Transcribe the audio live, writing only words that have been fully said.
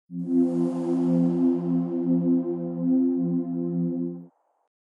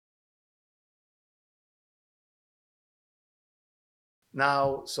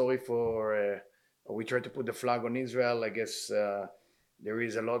Now, sorry for we try to put the flag on Israel. I guess there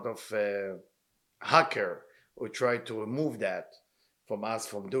is a lot of hacker who try to remove that from us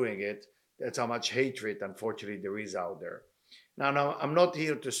from doing it. That's how much hatred, unfortunately, there is out there. Now, I'm not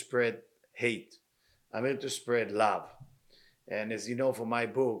here to spread hate. I'm here to spread love. And as you know from my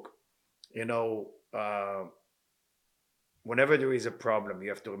book, you know, whenever there is a problem, you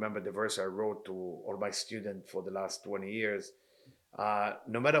have to remember the verse I wrote to all my students for the last 20 years.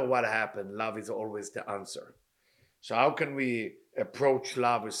 No matter what happened, love is always the answer. So how can we approach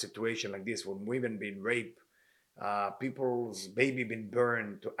love a situation like this when women been raped, people's baby been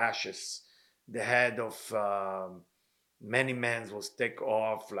burned to ashes, the head of many men was take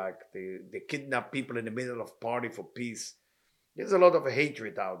off, like they kidnap people in the middle of party for peace. There's a lot of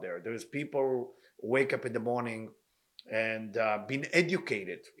hatred out there. There's people who wake up in the morning and been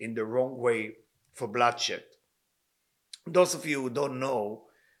educated in the wrong way for bloodshed. Those of you who don't know,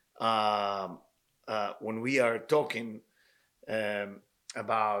 um, when we are talking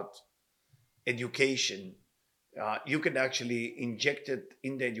about education, you can actually inject it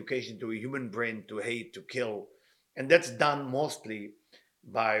in the education to a human brain to hate, to kill, and that's done mostly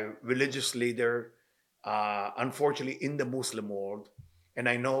by religious leader, unfortunately in the Muslim world. And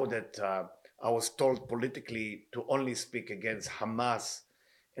I know that I was told politically to only speak against Hamas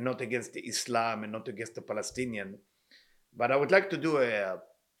and not against the Islam and not against the Palestinian. But I would like to do a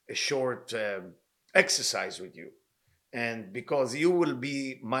short exercise with you. And because you will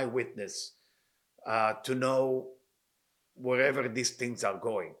be my witness to know wherever these things are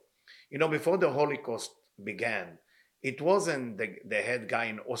going. You know, before the Holocaust began, it wasn't the head guy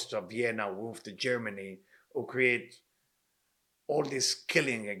in Austria, Vienna, who moved to Germany, who created all this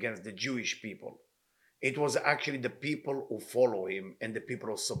killing against the Jewish people. It was actually the people who follow him and the people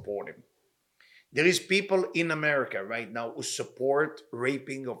who support him. There is people in America right now who support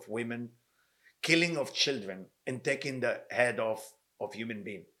raping of women, killing of children, and taking the head off of human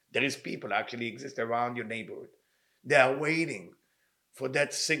being. There is people actually exist around your neighborhood. They are waiting for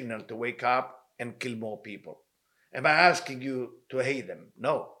that signal to wake up and kill more people. Am I asking you to hate them?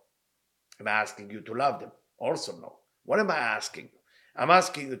 No. Am I asking you to love them? Also no. What am I asking you? I'm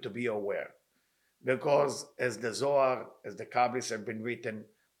asking you to be aware. Because as the Zohar, as the Kabbalists have been written,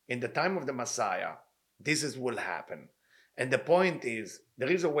 in the time of the Messiah, this is will happen. And the point is, there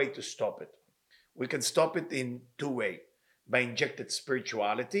is a way to stop it. We can stop it in two ways: by injected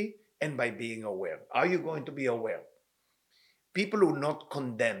spirituality and by being aware. Are you going to be aware? People who not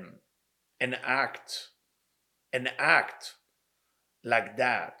condemn and act like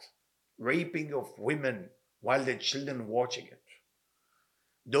that, raping of women while their children watching it,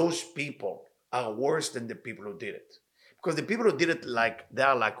 those people are worse than the people who did it. Because the people who did it, like they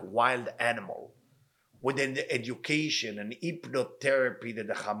are like wild animal within the education and hypnotherapy that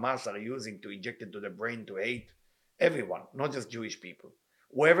the Hamas are using to inject into the brain to hate everyone, not just Jewish people.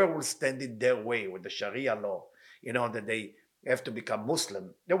 Whoever will stand in their way with the Sharia law, you know, that they have to become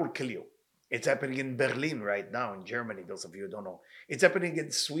Muslim, they will kill you. It's happening in Berlin right now, in Germany, those of you who don't know. It's happening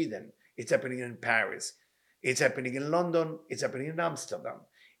in Sweden. It's happening in Paris. It's happening in London. It's happening in Amsterdam.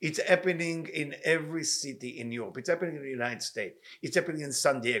 It's happening in every city in Europe. It's happening in the United States. It's happening in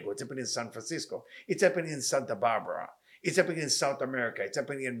San Diego. It's happening in San Francisco. It's happening in Santa Barbara. It's happening in South America. It's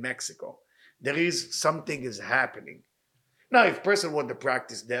happening in Mexico. There is something is happening. Now, if person want to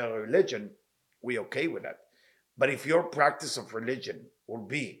practice their religion, we okay with that. But if your practice of religion will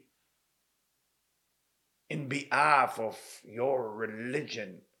be in behalf of your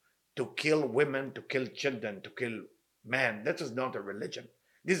religion to kill women, to kill children, to kill men, that is not a religion.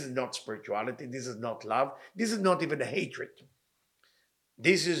 This is not spirituality. This is not love. This is not even a hatred.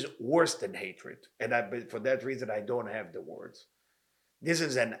 This is worse than hatred. And for that reason, I don't have the words. This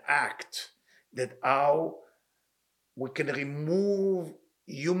is an act that how we can remove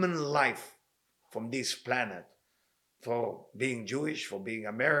human life from this planet for being Jewish, for being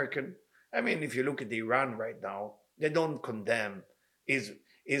American. I mean, if you look at Iran right now, they don't condemn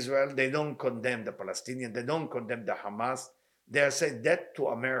Israel, they don't condemn the Palestinians, they don't condemn the Hamas. They are saying death to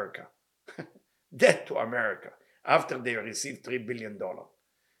America, death to America after they received $3 billion.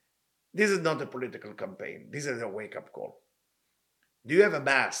 This is not a political campaign. This is a wake up call. Do you have a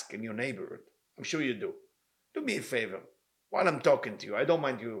mask in your neighborhood? I'm sure you do. Do me a favor. While I'm talking to you, I don't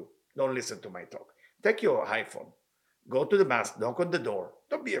mind you, don't listen to my talk. Take your iPhone, go to the mask, knock on the door.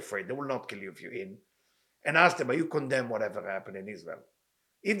 Don't be afraid. They will not kill you if you're in. And ask them, are you condemn whatever happened in Israel?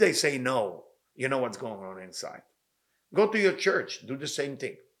 If they say no, you know what's going on inside. Go to your church, do the same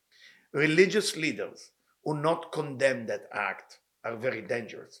thing. Religious leaders who not condemn that act are very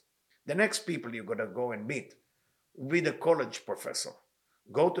dangerous. The next people you're going to go and meet will be the college professor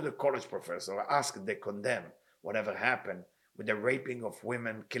Go to the college professor, ask if they condemn whatever happened with the raping of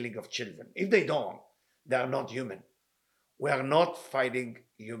women, killing of children. If they don't, they are not human. We are not fighting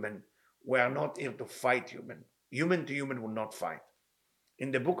human. We are not here to fight human. Human to human will not fight.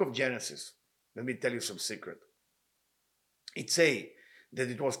 In the book of Genesis, let me tell you some secret. It say that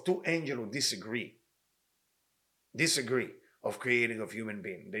it was two angels who disagree of creating of human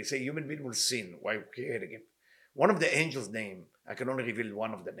being. They say human being will sin while creating him. One of the angels' name, I can only reveal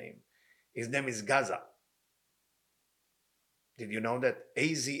one of the name. His name is Gaza. Did you know that?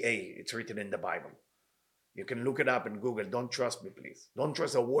 AZA, it's written in the Bible. You can look it up in Google. Don't trust me, please. Don't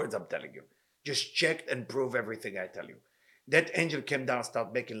trust the words I'm telling you. Just check and prove everything I tell you. That angel came down,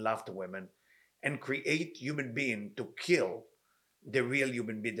 start making love to women, and create human being to kill the real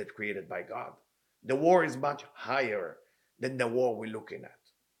human being that created by God. The war is much higher than the war we're looking at.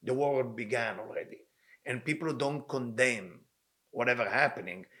 The war began already. And people who don't condemn whatever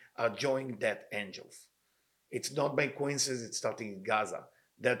happening are joining that angels. It's not by coincidence it's starting in Gaza.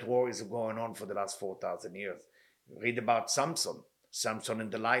 That war is going on for the last 4,000 years. Read about Samson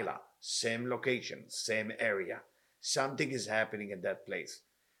and Delilah, same location, same area. Something is happening in that place.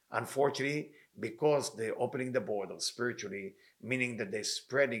 Unfortunately, because they're opening the border spiritually, meaning that they're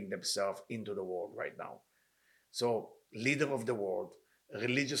spreading themselves into the world right now. So, leader of the world,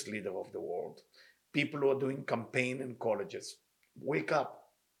 religious leader of the world, people who are doing campaign in colleges, wake up.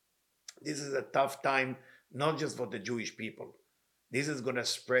 This is a tough time, not just for the Jewish people. This is going to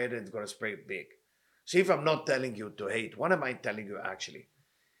spread, it's going to spread big. So if I'm not telling you to hate, what am I telling you actually?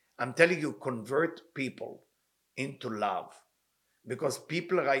 I'm telling you convert people into love. Because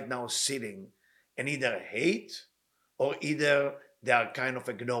people right now sitting and either hate or either they are kind of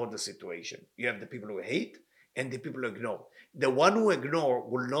ignore the situation. You have the people who hate and the people who ignore. The one who ignore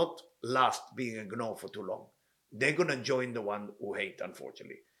will not last being ignored for too long. They're going to join the one who hate,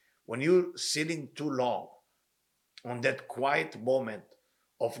 unfortunately. When you're sitting too long on that quiet moment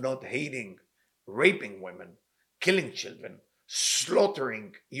of not hating, raping women, killing children,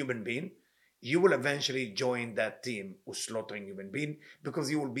 slaughtering human beings, you will eventually join that team who's slaughtering human beings because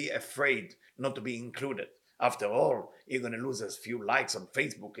you will be afraid not to be included. After all, you're going to lose a few likes on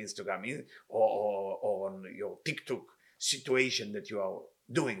Facebook, Instagram, or on your TikTok situation that you are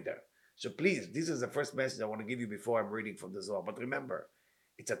doing there. So please, this is the first message I want to give you before I'm reading from the Zohar. But remember,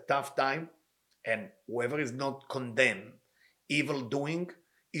 it's a tough time, and whoever is not condemned, evil doing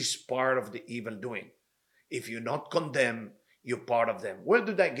is part of the evil doing. If you're not condemned, you're part of them. Where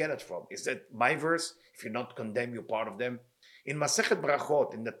did I get it from? Is that my verse? If you're not condemned, you're part of them. In Masechet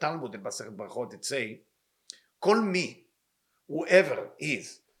Brachot, in the Talmud in Masechet Brachot, it say, "Kol mi, whoever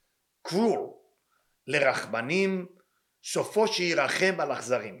is cruel, lerachmanim, sofo sheirachem al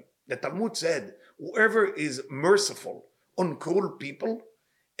achzarim." The Talmud said, whoever is merciful on cruel people,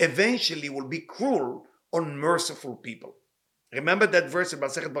 eventually will be cruel on merciful people. Remember that verse in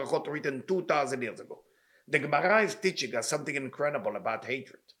Masechet Brachot written 2,000 years ago. The Gemara is teaching us something incredible about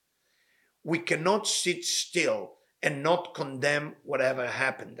hatred. We cannot sit still and not condemn whatever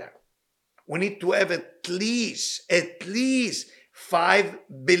happened there. We need to have at least 5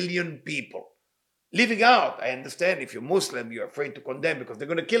 billion people living out. I understand if you're Muslim, you're afraid to condemn because they're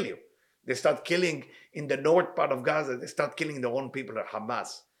going to kill you. They start killing in the north part of Gaza. They start killing their own people at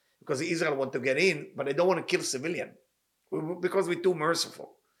Hamas because Israel want to get in, but they don't want to kill civilians because we're too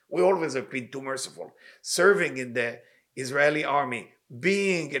merciful. We always have been too merciful. Serving in the Israeli army,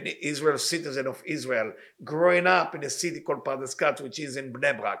 being an Israel citizen of Israel, growing up in a city called Pardes Katz, which is in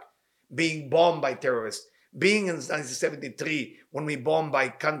Bnei Brak, being bombed by terrorists, being in 1973 when we bombed by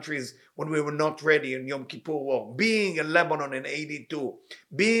countries when we were not ready in Yom Kippur War, being in Lebanon in 82,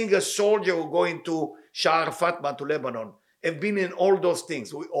 being a soldier who going to Sha'ar Fatma to Lebanon, have been in all those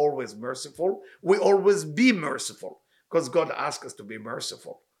things. We're always merciful. We always be merciful because God asked us to be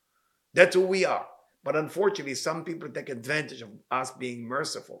merciful. That's who we are. But unfortunately, some people take advantage of us being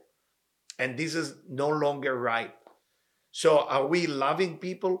merciful. And this is no longer right. So are we loving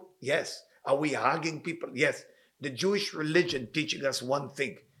people? Yes. Are we hugging people? Yes. The Jewish religion teaching us one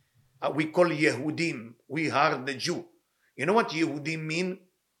thing. We call Yehudim. We are the Jew. You know what Yehudim mean?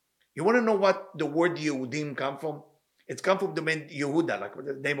 You want to know what the word Yehudim come from? It's come from the name Yehuda, like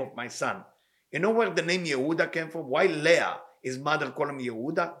the name of my son. You know where the name Yehuda came from? Why Leah, his mother, called him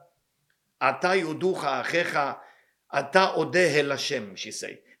Yehuda? Ata yuducha achecha, ata odeh el Hashem, she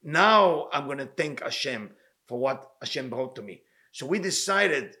say. Now I'm going to thank Hashem for what Hashem brought to me. So God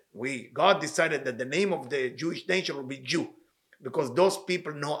decided that the name of the Jewish nation will be Jew, because those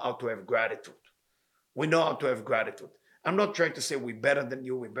people know how to have gratitude. We know how to have gratitude. I'm not trying to say we're better than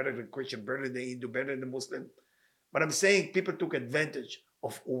you, we're better than Christian, better than Hindu, better than Muslim. But I'm saying people took advantage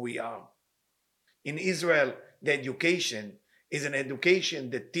of who we are. In Israel, the education is an education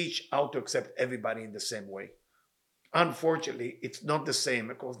that teach how to accept everybody in the same way. Unfortunately, it's not the same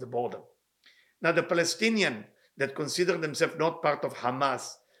across the border. Now, the Palestinian that consider themselves not part of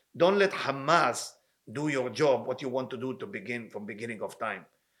Hamas, don't let Hamas do your job, what you want to do to begin from beginning of time.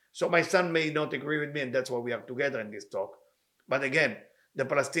 So my son may not agree with me, and that's why we are together in this talk. But again, the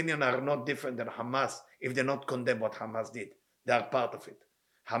Palestinians are not different than Hamas if they not condemn what Hamas did. They are part of it.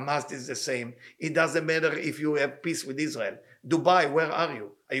 Hamas is the same. It doesn't matter if you have peace with Israel. Dubai, where are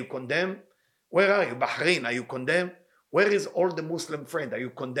you? Are you condemned? Where are you? Bahrain, are you condemned? Where is all the Muslim friend? Are you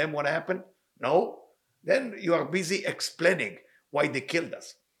condemned what happened? No? Then you are busy explaining why they killed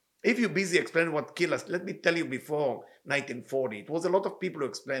us. If you're busy explaining what killed us, let me tell you, before 1940, it was a lot of people who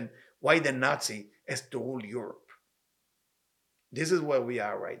explained why the Nazi has to rule Europe. This is where we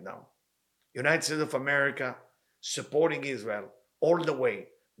are right now. United States of America supporting Israel all the way.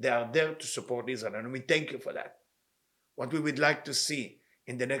 They are there to support Israel, and we thank you for that. What we would like to see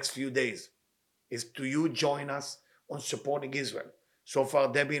in the next few days is to you join us on supporting Israel. So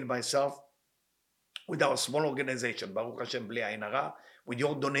far, Debbie and myself, with our small organization, Baruch Hashem Bli Ayin Hara, with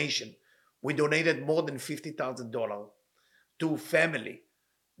your donation, we donated more than $50,000 to family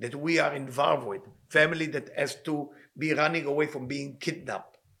that we are involved with, family that has to be running away from being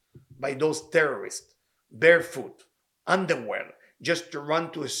kidnapped by those terrorists, barefoot, underwear, just to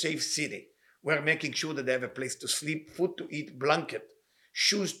run to a safe city. We're making sure that they have a place to sleep, food to eat, blanket,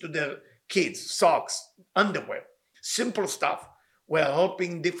 shoes to their kids, socks, underwear, simple stuff. We're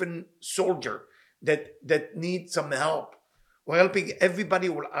helping different soldiers that need some help. We're helping everybody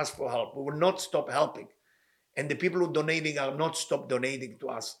who will ask for help. We will not stop helping. And the people who are donating are not stop donating to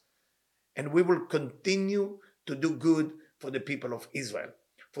us. And we will continue to do good for the people of Israel.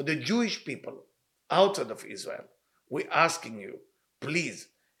 For the Jewish people outside of Israel, we're asking you, please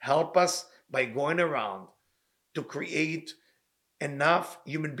help us by going around to create enough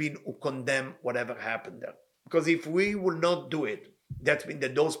human beings who condemn whatever happened there. Because if we will not do it, that means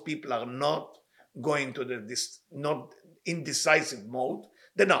that those people are not going to this not indecisive mode.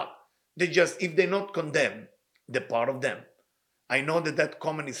 They're not. They just, if they're not condemned, they're part of them. I know that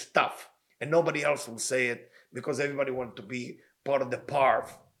comment is tough, and nobody else will say it because everybody wants to be part of the parv.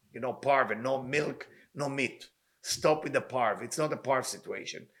 Parv, and no milk, no meat. Stop with the parv. It's not a parv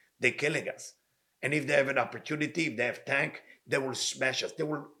situation. They're killing us. And if they have an opportunity, if they have tank, they will smash us. They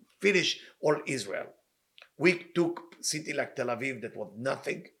will finish all Israel. We took a city like Tel Aviv that was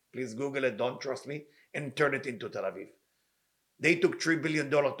nothing. Please Google it, don't trust me, and turn it into Tel Aviv. They took $3 billion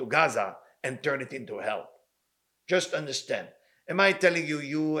to Gaza and turned it into hell. Just understand. Am I telling you,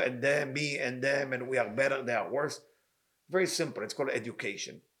 you and them, me and them, and we are better, they are worse? Very simple. It's called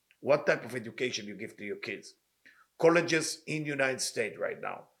education. What type of education you give to your kids? Colleges in the United States right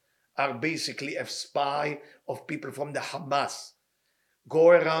now are basically a spy of people from the Hamas. Go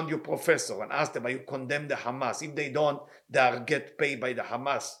around your professor and ask them, are you condemn the Hamas? If they don't, they'll get paid by the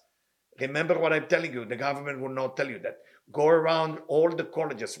Hamas. Remember what I'm telling you. The government will not tell you that. Go around all the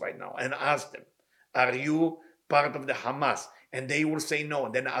colleges right now and ask them, are you part of the Hamas? And they will say no.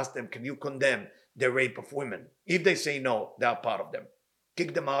 And then ask them, can you condemn the rape of women? If they say no, they are part of them.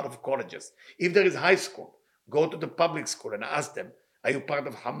 Kick them out of colleges. If there is high school, go to the public school and ask them, are you part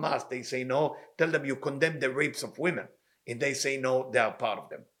of Hamas? They say no. Tell them you condemn the rapes of women. If they say no, they are part of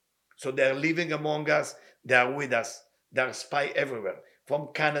them. So they are living among us. They are with us. They are spy everywhere. From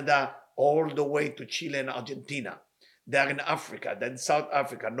Canada all the way to Chile and Argentina. They are in Africa, then South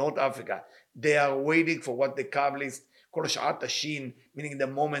Africa, North Africa. They are waiting for what the Kabbalists call Sha'at Hashin, meaning the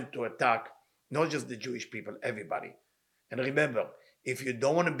moment to attack, not just the Jewish people, everybody. And remember, if you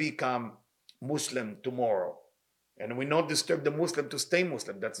don't want to become Muslim tomorrow, and we not disturb the Muslim to stay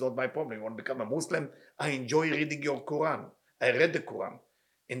Muslim, that's not my problem. You want to become a Muslim? I enjoy reading your Quran. I read the Quran.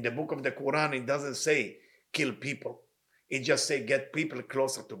 In the book of the Quran, it doesn't say kill people. It just say get people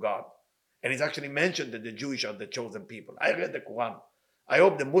closer to God. And it's actually mentioned that the Jewish are the chosen people. I read the Quran. I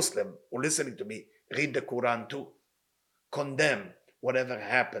hope the Muslim who are listening to me read the Quran too. Condemn whatever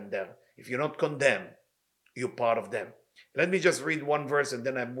happened there. If you're not condemned, you're part of them. Let me just read one verse and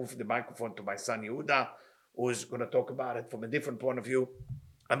then I move the microphone to my son Yehuda, who is going to talk about it from a different point of view.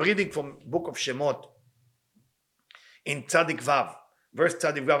 I'm reading from book of Shemot in Tzadik Vav, verse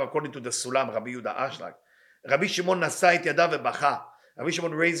Tzadik Vav, according to the Sulam, Rabbi Yehuda Ashlag. Rabbi Shimon nasa et yadav vebacha. Rabbi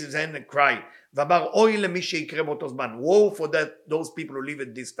Shimon raised his hand and cried, V'amar oy lemי שיקרה באותו זמן. Woe for those people who live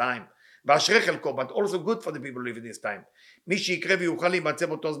at this time. ואשרי חלקו, but also good for the people who live in this time. מי שיקרה ויוכל להימצא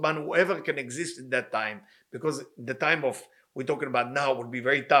באותו זמן, whoever can exist in that time, because the time of we're talking about now would be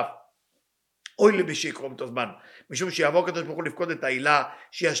very tough. אוי לי בשיקרו באותו זמן, משום שיעבור הקדוש ברוך הוא לפקוד את העילה,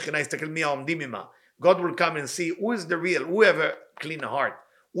 שהיא השכינה, יסתכל מי העומדים עמה. God will come and see who is the real, whoever clean heart,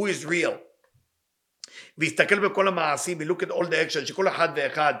 who is real. ויסתכל בכל המעשים, he look at all the action, שכל אחד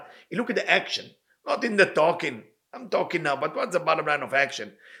ואחד, he look at the action, not in the talking, I'm talking now, but what's the bottom line of action?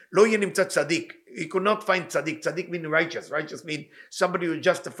 לא יהיה נמצא צדיק, he could not find צדיק, צדיק mean righteous, righteous mean somebody who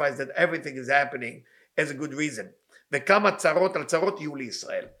justifies that everything is happening as a good reason. וכמה צרות על צרות יהיו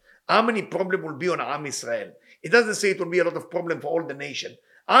לישראל. How many problems will be on Am Israel? It doesn't say it will be a lot of problem for all the nation.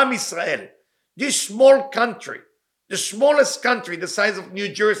 Am Israel, this small country, the smallest country the size of New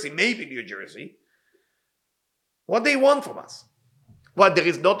Jersey, maybe New Jersey, what they want from us? What, there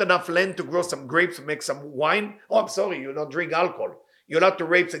is not enough land to grow some grapes and make some wine? Oh, I'm sorry, you don't drink alcohol. You're allowed to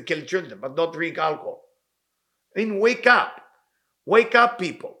rape and kill children, but not drink alcohol. I mean, wake up. Wake up,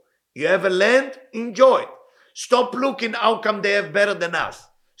 people. You have a land, enjoy it. Stop looking how come they have better than us.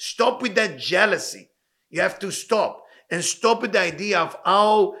 Stop with that jealousy. You have to stop. And stop with the idea of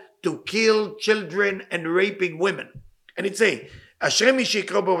how to kill children and raping women. And it say, אשרי מי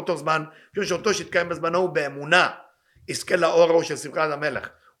שיקרא באותו זמן, שאותו שיתקיים בזמנו באמונה, יזכה לאור של שמחת המלך.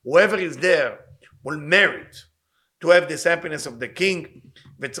 Whoever is there will merit to have this happiness of the king,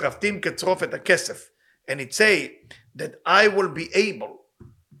 וצרפתים כצרוף את הכסף. And it say that I will be able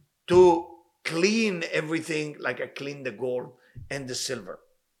to clean everything like I clean the gold and the silver.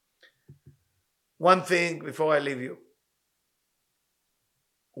 One thing before I leave you.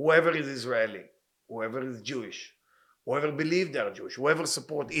 Whoever is Israeli, whoever is Jewish, whoever believes they are Jewish, whoever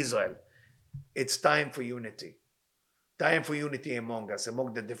support Israel, it's time for unity. Time for unity among us,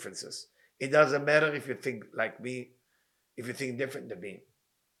 among the differences. It doesn't matter if you think like me, if you think different than me.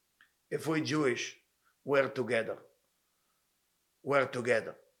 If we're Jewish, we're together. We're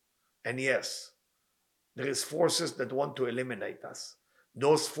together. And yes, there is forces that want to eliminate us.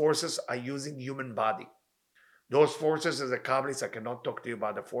 Those forces are using human body. Those forces, as a Kabbalist, I cannot talk to you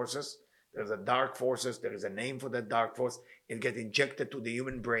about the forces. There's a dark forces. There is a name for that dark force. It gets injected to the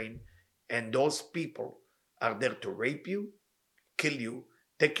human brain. And those people are there to rape you, kill you,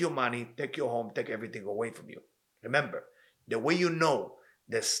 take your money, take your home, take everything away from you. Remember, the way you know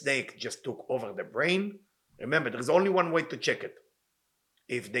the snake just took over the brain, remember, there's only one way to check it.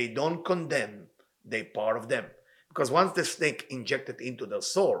 If they don't condemn, they're part of them. Because once the snake injected into their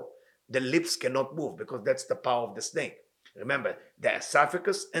soul, the lips cannot move because that's the power of the snake. Remember, the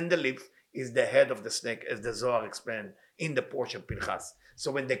esophagus and the lips is the head of the snake, as the Zohar explained in the portion Pinchas.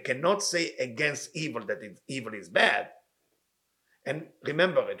 So when they cannot say against evil that evil is bad, and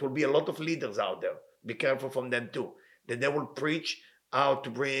remember, it will be a lot of leaders out there. Be careful from them too. That they will preach how to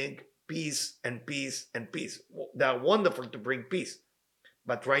bring peace and peace and peace. They are wonderful to bring peace.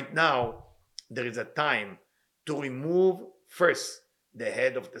 But right now, there is a time to remove first the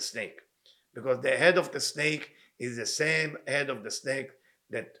head of the snake. Because the head of the snake is the same head of the snake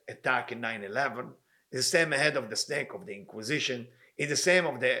that attacked in 9/11, is the same head of the snake of the Inquisition, is the same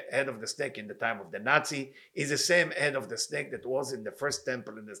of the head of the snake in the time of the Nazi, is the same head of the snake that was in the first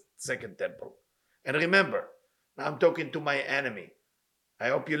temple and the second temple. And remember, now I'm talking to my enemy. I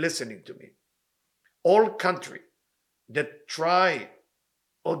hope you're listening to me. All country that try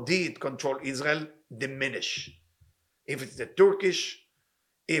or did control Israel diminish. If it's the Turkish,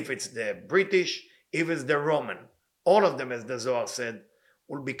 if it's the British, if it's the Roman, all of them, as the Zohar said,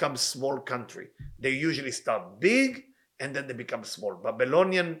 will become small country. They usually start big and then they become small.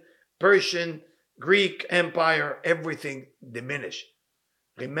 Babylonian, Persian, Greek Empire, everything diminished.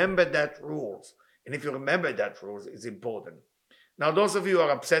 Remember that rules. And if you remember that rules, it's important. Now, those of you who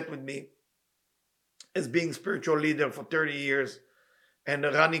are upset with me as being spiritual leader for 30 years and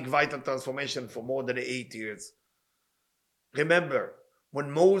running Vital Transformation for more than 8 years, remember, when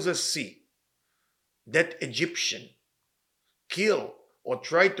Moses see that Egyptian kill or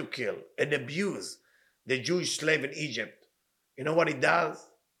try to kill and abuse the Jewish slave in Egypt, you know what he does?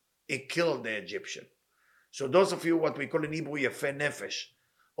 He killed the Egyptian. So those of you, what we call in Hebrew, Yefeh Nefesh,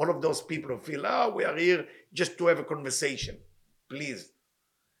 all of those people who feel, we are here just to have a conversation. Please,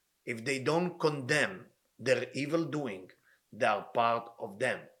 if they don't condemn their evil doing, they are part of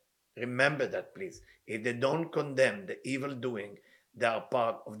them. Remember that, please. If they don't condemn the evil doing, they are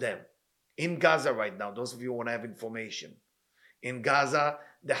part of them. In Gaza right now, those of you who want to have information, in Gaza,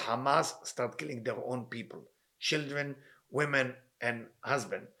 the Hamas start killing their own people, children, women, and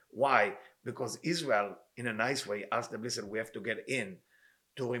husband. Why? Because Israel, in a nice way, asked them, listen, we have to get in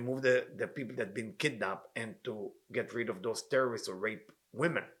to remove the people that have been kidnapped and to get rid of those terrorists who rape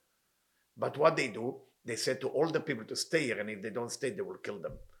women. But what they do, they said to all the people to stay here, and if they don't stay, they will kill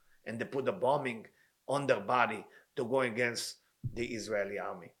them. And they put a bombing on their body to go against the Israeli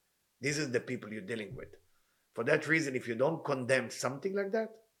army. These are the people you're dealing with. For that reason, if you don't condemn something like that,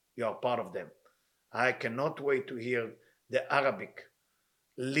 you are part of them. I cannot wait to hear the Arabic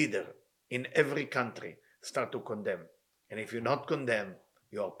leader in every country start to condemn. And if you're not condemned,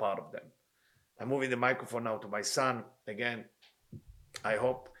 you are part of them. I'm moving the microphone now to my son. Again, I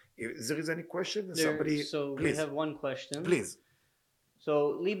hope if there is any question, somebody, So please. we have one question. Please.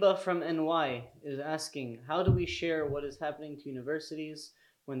 So Liba from NY is asking, how do we share what is happening to universities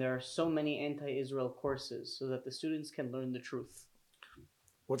when there are so many anti-Israel courses so that the students can learn the truth?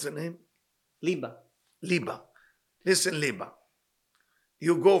 What's the name? Liba. Liba. Listen, Liba.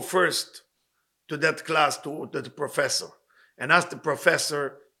 You go first to that class, to the professor, and ask the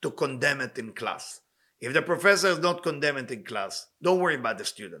professor to condemn it in class. If the professor is not condemn it in class, don't worry about the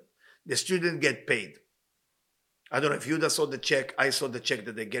student. The student get paid. I don't know if Yehuda saw the check. I saw the check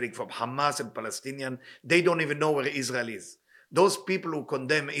that they're getting from Hamas and Palestinian. They don't even know where Israel is. Those people who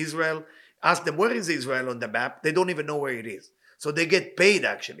condemn Israel, ask them, where is Israel on the map? They don't even know where it is. So they get paid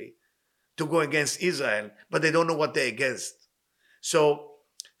actually to go against Israel, but they don't know what they're against. So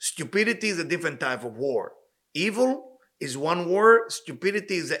stupidity is a different type of war. Evil is one war.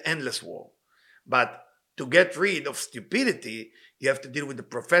 Stupidity is an endless war. But to get rid of stupidity, you have to deal with the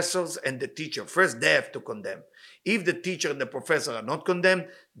professors and the teacher. First, they have to condemn. If the teacher and the professor are not condemned,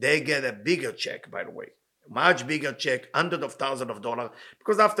 they get a bigger check, by the way. Much bigger check, hundreds of thousands of dollars.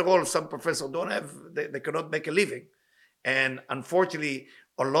 Because after all, some professors don't have, they cannot make a living. And unfortunately,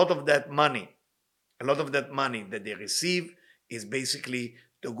 a lot of that money that they receive is basically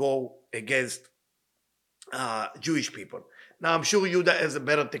to go against Jewish people. Now, I'm sure Yehuda has a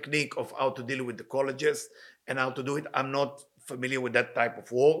better technique of how to deal with the colleges and how to do it. I'm not familiar with that type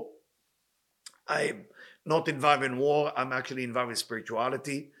of war. I'm not involved in war. I'm actually involved in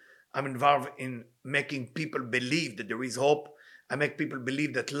spirituality. I'm involved in making people believe that there is hope. I make people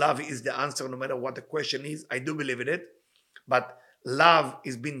believe that love is the answer no matter what the question is. I do believe in it. But love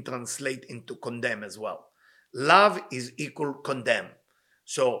is being translated into condemn as well. Love is equal condemn.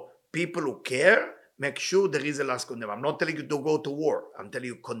 So people who care, make sure there is a last condemn. I'm not telling you to go to war. I'm telling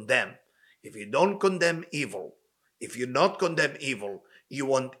you condemn. If you don't condemn evil, if you not condemn evil, you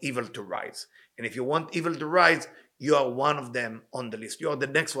want evil to rise. And if you want evil to rise, you are one of them on the list. You are the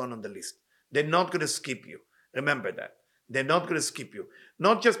next one on the list. They're not going to skip you. Remember that. They're not going to skip you.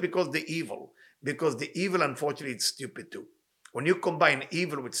 Not just because the evil, because the evil, unfortunately, is stupid too. When you combine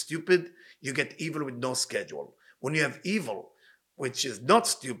evil with stupid, you get evil with no schedule. When you have evil, which is not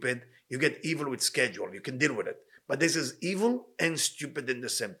stupid, you get evil with schedule. You can deal with it. But this is evil and stupid in the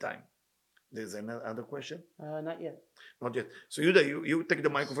same time. There's another question? Not yet. Not yet. So Yehuda, you take the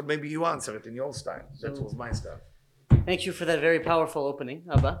microphone. Maybe you answer it in your style. That was my style. Thank you for that very powerful opening,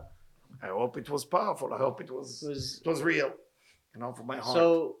 Abba. I hope it was powerful. I hope it was real. From my heart.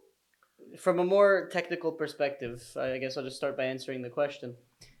 So, from a more technical perspective, I guess I'll just start by answering the question.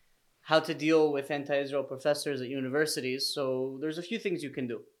 How to deal with anti-Israel professors at universities. So there's a few things you can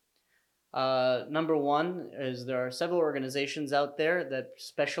do. Number one is there are several organizations out there that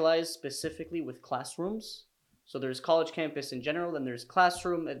specialize specifically with classrooms. So there's college campus in general, then there's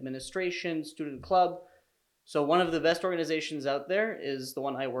classroom, administration, student club. So one of the best organizations out there is the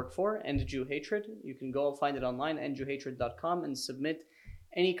one I work for, End Jew Hatred. You can go find it online, endjewhatred.com, and submit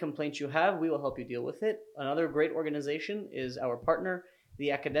any complaints you have. We will help you deal with it. Another great organization is our partner,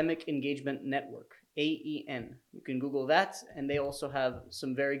 the Academic Engagement Network, AEN. You can Google that, and they also have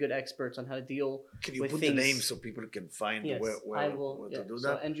some very good experts on how to deal with things. Can you put the name so people can find where to do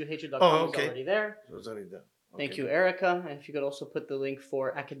that? So endjewhatred.com is already there. It's already there. Thank you, Erica. And if you could also put the link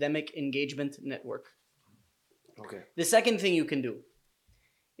for Academic Engagement Network. Okay. The second thing you can do,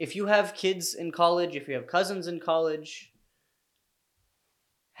 if you have kids in college, if you have cousins in college,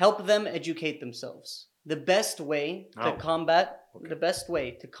 help them educate themselves. The best way to combat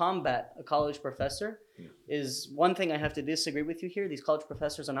a college professor is one thing I have to disagree with you here. These college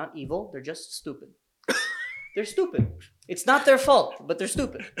professors are not evil. They're just stupid. They're stupid. It's not their fault, but they're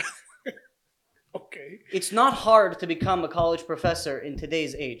stupid. Okay. It's not hard to become a college professor in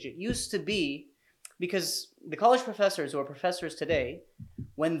today's age. It used to be, because the college professors who are professors today,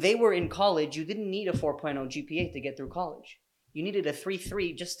 when they were in college, you didn't need a 4.0 GPA to get through college. You needed a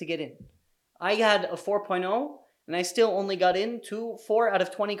 3.3 just to get in. I had a 4.0, and I still only got in to 4 out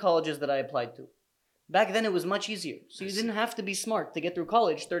of 20 colleges that I applied to. Back then, it was much easier. So you didn't have to be smart to get through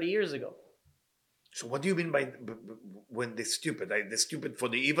college 30 years ago. So what do you mean by when they're stupid? They're stupid for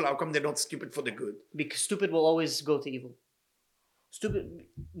the evil? How come they're not stupid for the good? Because stupid will always go to evil.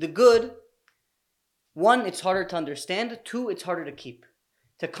 The good, one, it's harder to understand. Two, it's harder to keep.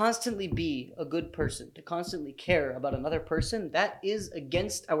 to constantly be a good person, to constantly care about another person, that is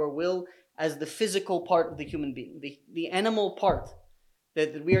against our will as the physical part of the human being. The animal part,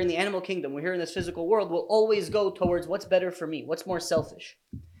 that we are in the animal kingdom, we're here in this physical world, will always go towards what's better for me, what's more selfish.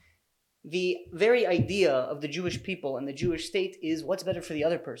 The very idea of the Jewish people and the Jewish state is what's better for the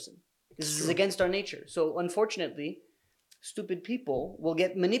other person. This is against our nature. So unfortunately, stupid people will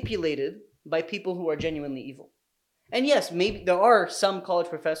get manipulated by people who are genuinely evil. And yes, maybe there are some college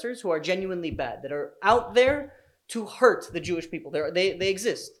professors who are genuinely bad, that are out there to hurt the Jewish people. They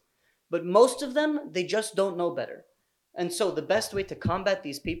exist. But most of them, they just don't know better. And so the best way to combat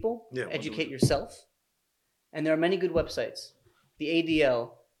these people, educate yourself. And there are many good websites. The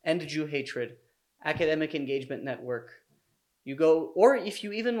ADL, End Jew Hatred, Academic Engagement Network. You go, or if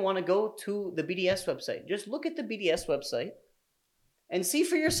you even want to go to the BDS website, just look at the BDS website and see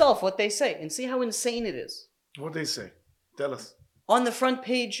for yourself what they say and see how insane it is. What they say? Tell us. On the front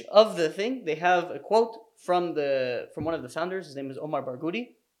page of the thing, they have a quote from one of the founders. His name is Omar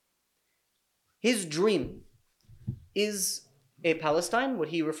Barghouti. His dream is a Palestine, what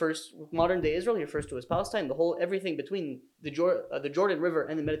he refers, modern day Israel, he refers to as Palestine, everything between the Jordan River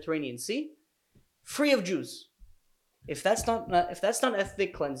and the Mediterranean Sea, free of Jews. If that's not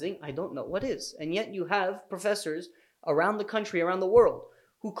ethnic cleansing, I don't know what is. And yet you have professors around the country, around the world,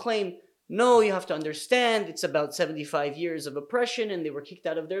 who claim, no, you have to understand, it's about 75 years of oppression and they were kicked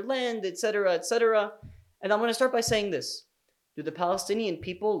out of their land, etc., etc. And I'm going to start by saying this. Do the Palestinian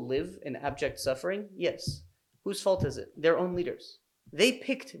people live in abject suffering? Yes. Whose fault is it? Their own leaders. They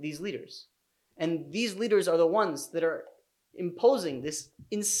picked these leaders. And these leaders are the ones that are imposing this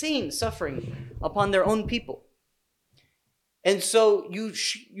insane suffering upon their own people. And so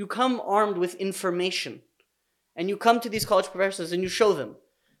you come armed with information. And you come to these college professors and you show them.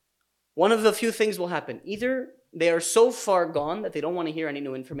 One of the few things will happen. Either they are so far gone that they don't want to hear any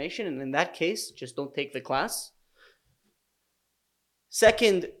new information, and in that case, just don't take the class.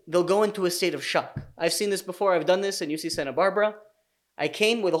 Second, they'll go into a state of shock. I've seen this before. I've done this in UC Santa Barbara. I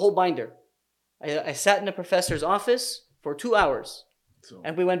came with a whole binder. I sat in a professor's office for 2 hours.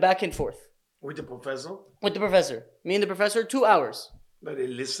 And we went back and forth. With the professor? With the professor. Me and the professor, 2 hours. But they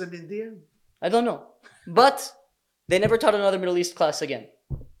listened in the end? I don't know. But they never taught another Middle East class again.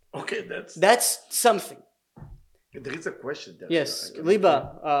 Okay, that's something. There is a question there. Yes,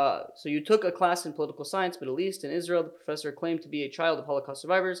 Liba. So you took a class in political science, Middle East, and Israel. The professor claimed to be a child of Holocaust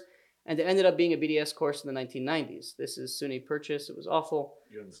survivors, and it ended up being a BDS course in the 1990s. This is SUNY purchase. It was awful.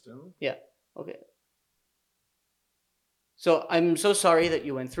 You understand? Yeah. Okay. So I'm so sorry that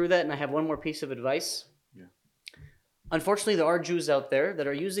you went through that, and I have one more piece of advice. Yeah. Unfortunately, there are Jews out there that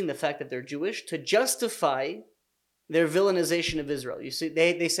are using the fact that they're Jewish to justify their villainization of Israel. You see,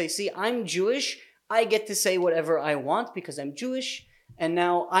 they say, see, I'm Jewish, I get to say whatever I want because I'm Jewish, and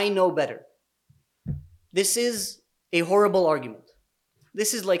now I know better. This is a horrible argument.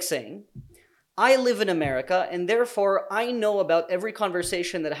 This is like saying, I live in America, and therefore I know about every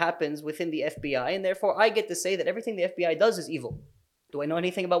conversation that happens within the FBI, and therefore I get to say that everything the FBI does is evil. Do I know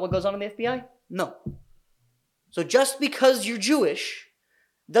anything about what goes on in the FBI? No. So just because you're Jewish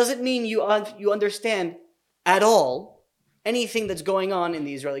doesn't mean you understand at all anything that's going on in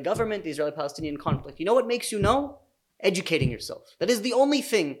the Israeli government, the Israeli-Palestinian conflict. You know what makes you know? Educating yourself. That is the only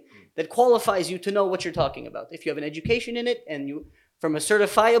thing that qualifies you to know what you're talking about. If you have an education in it, and you, from a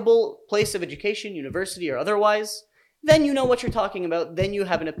certifiable place of education, university or otherwise, then you know what you're talking about, then you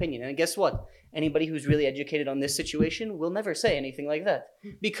have an opinion. And guess what? Anybody who's really educated on this situation will never say anything like that,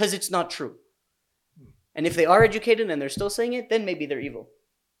 because it's not true. And if they are educated and they're still saying it, then maybe they're evil.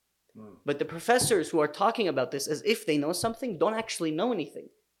 But the professors who are talking about this as if they know something don't actually know anything.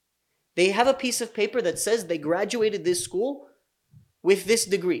 They have a piece of paper that says they graduated this school with this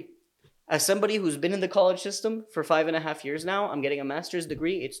degree. As somebody who's been in the college system for 5.5 years now, I'm getting a master's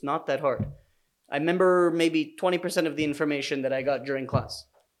degree. It's not that hard. I remember maybe 20% of the information that I got during class.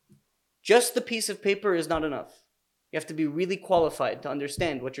 Just the piece of paper is not enough. You have to be really qualified to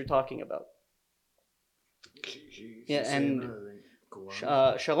understand what you're talking about.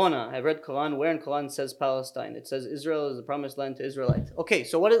 Sharona, I read Quran. Where in Quran says Palestine? It says Israel is the promised land to Israelite. Okay,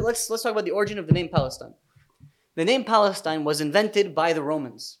 so let's talk about the origin of the name Palestine. The name Palestine was invented by the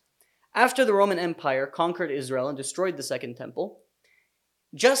Romans. After the Roman Empire conquered Israel and destroyed the Second Temple,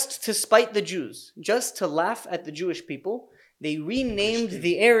 just to spite the Jews, just to laugh at the Jewish people, they renamed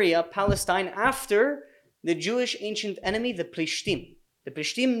the area Palestine after the Jewish ancient enemy, the Plishtim. The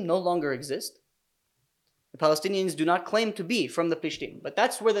Plishtim no longer exist. The Palestinians do not claim to be from the Plishtim, but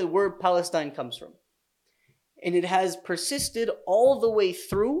that's where the word Palestine comes from. And it has persisted all the way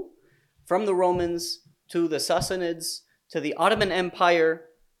through, from the Romans to the Sassanids, to the Ottoman Empire,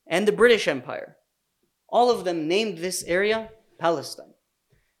 and the British Empire. All of them named this area Palestine.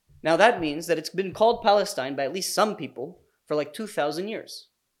 Now that means that it's been called Palestine by at least some people for like 2,000 years.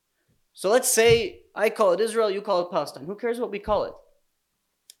 So let's say I call it Israel, you call it Palestine. Who cares what we call it?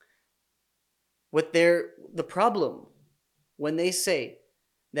 The problem when they say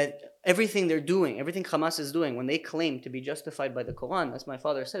that everything they're doing, everything Hamas is doing, when they claim to be justified by the Quran, as my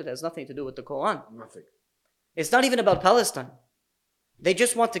father said, it has nothing to do with the Quran. Nothing. It's not even about Palestine. They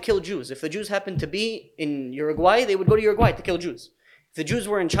just want to kill Jews. If the Jews happened to be in Uruguay, they would go to Uruguay to kill Jews. If the Jews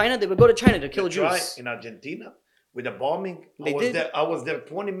were in China, they would go to China to kill Jews. Right, in Argentina, with the bombing. I was there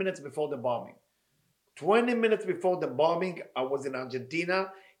 20 minutes before the bombing. 20 minutes before the bombing, I was in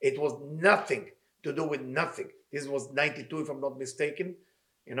Argentina. It was nothing to do with nothing. This was 92, if I'm not mistaken.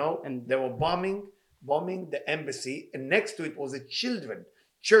 And they were bombing the embassy. And next to it was a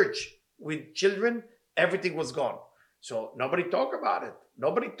church with children. Everything was gone. So nobody talk about it.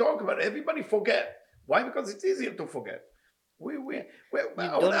 Everybody forget. Why? Because it's easier to forget. I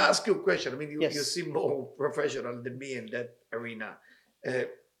want to ask you a question. I mean, you seem more professional than me in that arena.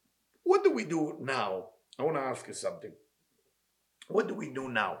 What do we do now? I want to ask you something. What do we do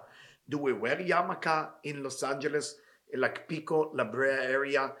now? Do we wear yarmulke in Los Angeles, like Pico, La Brea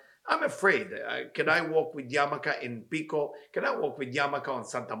area? I'm afraid. Can I walk with yarmulke in Pico? Can I walk with yarmulke on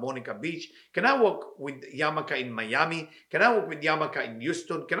Santa Monica Beach? Can I walk with yarmulke in Miami? Can I walk with yarmulke in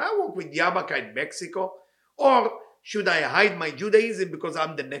Houston? Can I walk with yarmulke in Mexico? Or should I hide my Judaism because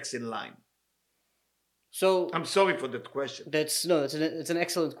I'm the next in line? So I'm sorry for that question. It's an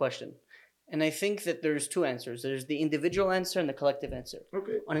excellent question. And I think that there's two answers. There's the individual answer and the collective answer.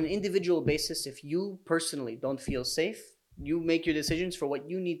 Okay. On an individual basis, if you personally don't feel safe, you make your decisions for what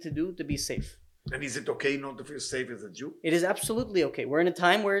you need to do to be safe. And is it okay not to feel safe as a Jew? It is absolutely okay. We're in a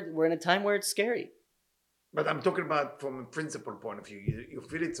time where it's scary. But I'm talking about from a principle point of view. You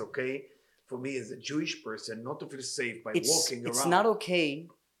feel it's okay for me as a Jewish person not to feel safe by walking around. It's not okay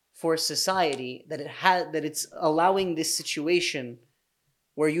for society that it's allowing this situation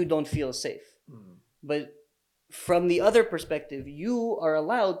where you don't feel safe. Mm. But from the other perspective, you are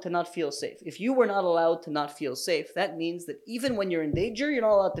allowed to not feel safe. If you were not allowed to not feel safe, that means that even when you're in danger, you're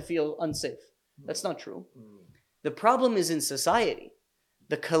not allowed to feel unsafe. That's not true. The problem is in society,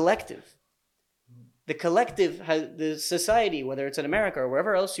 the collective. The society, whether it's in America or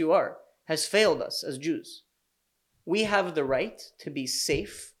wherever else you are, has failed us as Jews. We have the right to be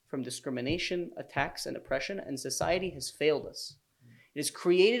safe from discrimination, attacks, and oppression, and society has failed us. It has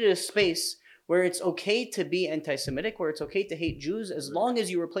created a space where it's okay to be anti-Semitic, where it's okay to hate Jews, as long as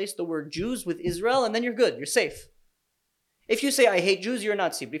you replace the word Jews with Israel, and then you're good, you're safe. If you say, I hate Jews, you're a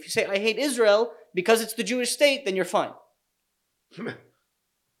Nazi. But if you say, I hate Israel because it's the Jewish state, then you're fine.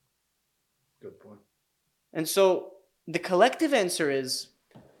 Good point. And so the collective answer is,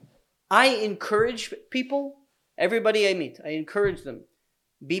 I encourage people, everybody I meet, I encourage them,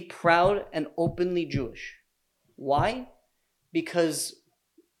 be proud and openly Jewish. Why? Because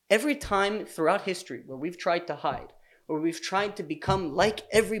every time throughout history where we've tried to hide, or we've tried to become like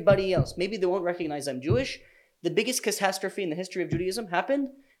everybody else, maybe they won't recognize I'm Jewish, the biggest catastrophe in the history of Judaism happened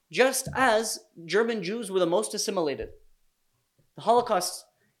just as German Jews were the most assimilated. The Holocaust,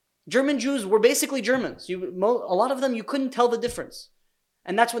 German Jews were basically Germans. A lot of them, you couldn't tell the difference.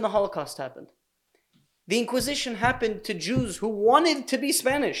 And that's when the Holocaust happened. The Inquisition happened to Jews who wanted to be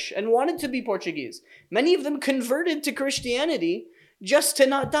Spanish and wanted to be Portuguese. Many of them converted to Christianity just to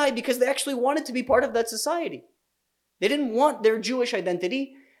not die because they actually wanted to be part of that society. They didn't want their Jewish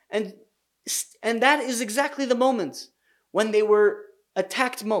identity, and that is exactly the moment when they were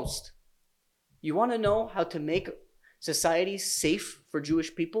attacked most. You want to know how to make society safe for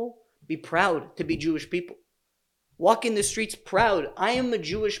Jewish people? Be proud to be Jewish people. Walk in the streets proud. I am a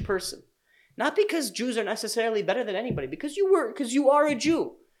Jewish person. Not because Jews are necessarily better than anybody, because you are a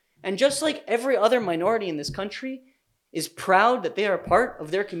Jew. And just like every other minority in this country is proud that they are a part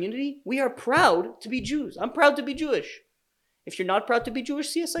of their community, we are proud to be Jews. I'm proud to be Jewish. If you're not proud to be Jewish,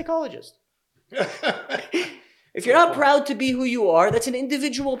 see a psychologist. If you're not proud to be who you are, that's an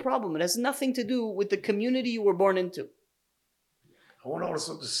individual problem. It has nothing to do with the community you were born into. I want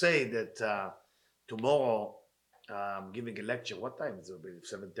also to say that tomorrow I'm giving a lecture. What time is it?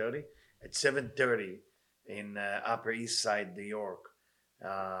 7:30? At 7:30 in Upper East Side, New York.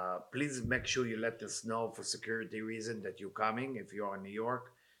 Please make sure you let us know for security reason that you're coming. If you are in New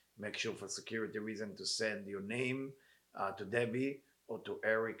York, make sure for security reason to send your name to Debbie or to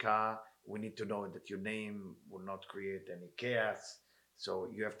Erica. We need to know that your name will not create any chaos. So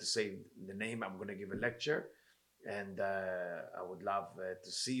you have to say the name. I'm going to give a lecture, and I would love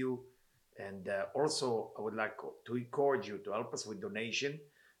to see you. And also, I would like to encourage you to help us with donation.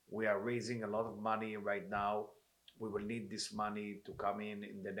 We are raising a lot of money right now. We will need this money to come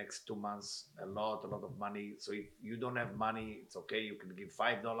in the next 2 months. A lot of money. So if you don't have money, it's okay. You can give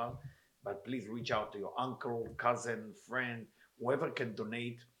 $5, but please reach out to your uncle, cousin, friend, whoever can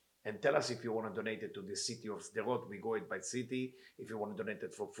donate, and tell us if you want to donate it to the city of Sderot. We go it by city. If you want to donate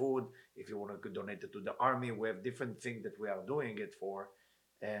it for food, if you want to donate it to the army, we have different things that we are doing it for.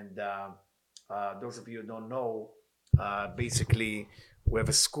 And those of you who don't know, basically, we have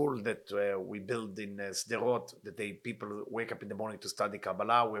a school that we build in Sderot that people wake up in the morning to study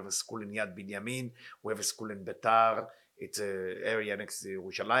Kabbalah. We have a school in Yad Binyamin. We have a school in Betar. It's an area next to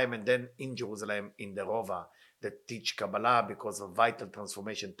Jerusalem. And then in Jerusalem, in the Rova, that teach Kabbalah because of vital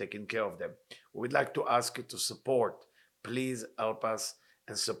transformation taking care of them. We would like to ask you to support. Please help us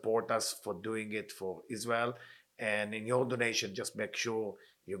and support us for doing it for Israel. And in your donation, just make sure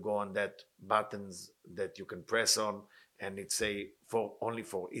you go on that buttons that you can press on, and it say for only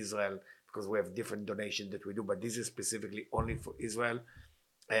for Israel, because we have different donations that we do, but this is specifically only for Israel.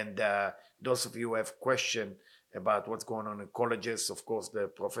 And those of you who have question about what's going on in colleges, of course, the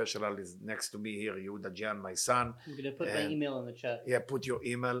professional is next to me here, Yehuda Jian, my son. I'm going to put my email in the chat. Yeah, put your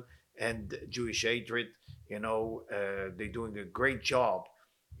email. And Jewish Hatred, they're doing a great job,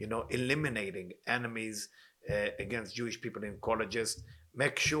 eliminating enemies against Jewish people in colleges.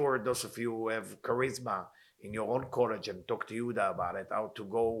 Make sure those of you who have charisma in your own college and talk to Yehuda about it, how to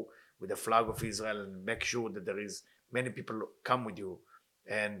go with the flag of Israel, and make sure that there is many people come with you.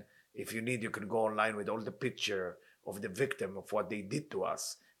 And if you need, you can go online with all the picture of the victim of what they did to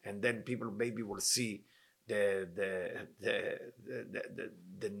us, and then people maybe will see the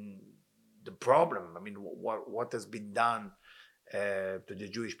problem. I mean, what has been done to the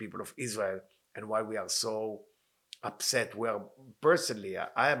Jewish people of Israel, and why we are so upset. Well, personally,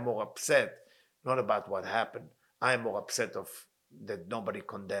 I am more upset not about what happened. I am more upset of that nobody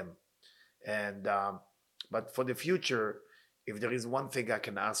condemned. And but for the future, if there is one thing I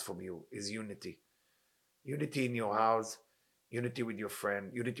can ask from you, is unity. Unity in your house, unity with your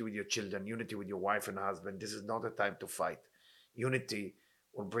friend, unity with your children, unity with your wife and husband. This is not a time to fight. Unity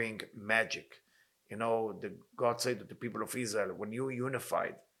will bring magic. The God said to the people of Israel, when you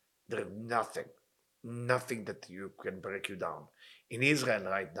unified, there is nothing that you can break you down. In Israel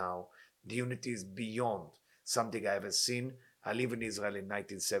right now, the unity is beyond something I ever seen. I live in Israel in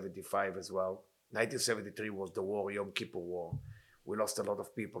 1975 as well. 1973 was the war, Yom Kippur War. We lost a lot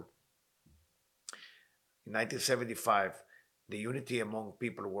of people. In 1975, the unity among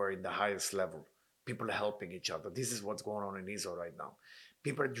people were in the highest level. People helping each other. This is what's going on in Israel right now.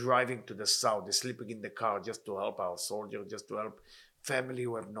 People are driving to the south. They're sleeping in the car just to help our soldiers, just to help family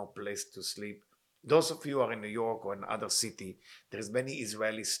who have no place to sleep. Those of you who are in New York or in other city, there's many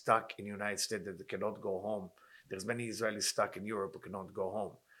Israelis stuck in the United States that cannot go home. There's many Israelis stuck in Europe who cannot go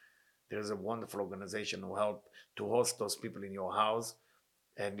home. There's a wonderful organization who help to host those people in your house,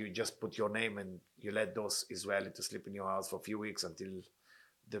 and you just put your name and you let those Israelis to sleep in your house for a few weeks until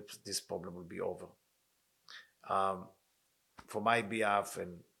this problem will be over. For my behalf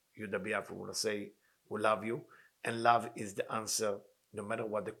and Yehuda behalf, we want to say we love you, and love is the answer no matter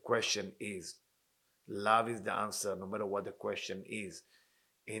what the question is. Love is the answer no matter what the question is.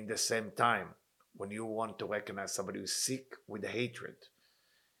 In the same time, when you want to recognize somebody who's sick with hatred,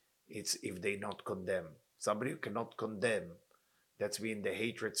 it's if they not condemn. Somebody who cannot condemn, that's when the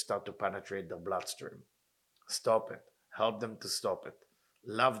hatred start to penetrate their bloodstream. Stop it. Help them to stop it.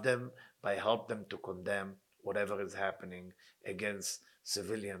 Love them by help them to condemn whatever is happening against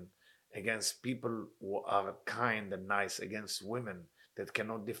civilian, against people who are kind and nice, against women that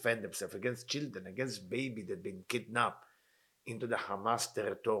cannot defend themselves, against children, against baby that been kidnapped into the Hamas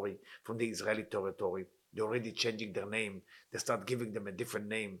territory from the Israeli territory. They're already changing their name. They start giving them a different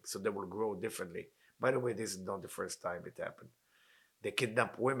name so they will grow differently. By the way, this is not the first time it happened. They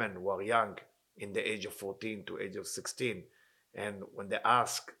kidnap women who are young, in the age of 14 to age of 16. And when they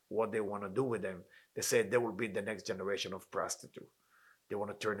ask what they want to do with them, they say they will be the next generation of prostitute. They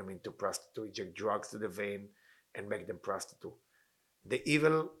want to turn them into prostitute, inject drugs to the vein, and make them prostitute. The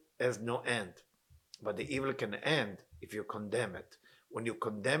evil has no end, but the evil can end if you condemn it. When you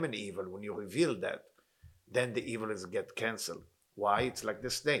condemn an evil, when you reveal that, then the evil is get cancelled. Why? It's like the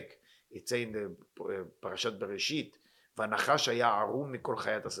snake. It's in the Parashat Bereshit, והנחש היה ערום מכל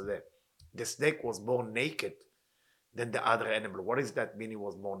חיית השדה. The snake was more naked than the other animal. What does that mean he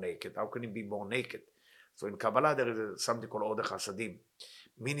was more naked? How can he be more naked? So in Kabbalah there is something called Odeh Chasadim,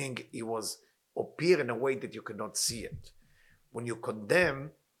 meaning he was appear in a way that you cannot see it. When you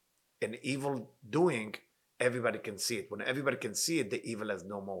condemn an evil doing, everybody can see it. When everybody can see it, the evil has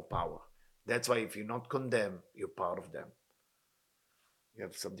no more power. That's why if you not condemn, you're part of them. You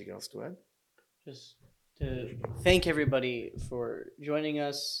have something else to add? Just to thank everybody for joining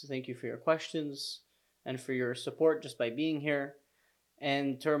us. Thank you for your questions and for your support just by being here.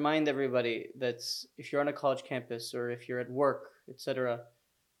 And to remind everybody that if you're on a college campus or if you're at work, etc.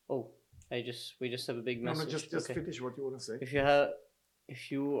 Oh, we just have a big No, message. just Okay. finish what you want to say.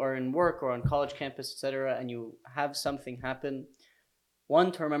 If you are in work or on college campus, etc., and you have something happen,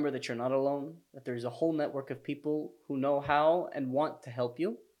 one, to remember that you're not alone, that there's a whole network of people who know how and want to help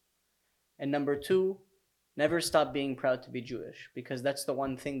you. And number two, never stop being proud to be Jewish, because that's the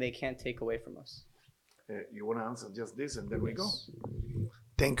one thing they can't take away from us. You want to answer just this and then we go? Yes.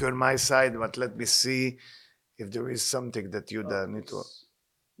 Thank you on my side, but let me see if there is something that you need to. It's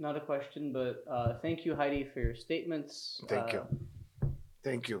not a question, but thank you, Heidi, for your statements. Thank you.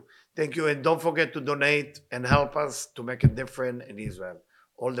 Thank you. Thank you. And don't forget to donate and help us to make a difference in Israel.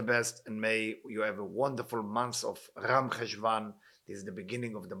 All the best, and may you have a wonderful month of Ram Cheshvan. This is the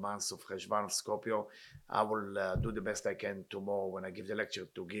beginning of the month of Cheshvan of Scorpio. I will do the best I can tomorrow when I give the lecture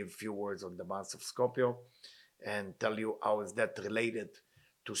to give few words on the month of Scorpio and tell you how is that related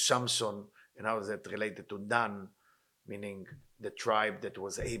to Samson and how is that related to Dan, meaning the tribe that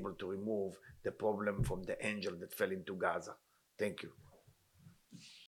was able to remove the problem from the angel that fell into Gaza. Thank you.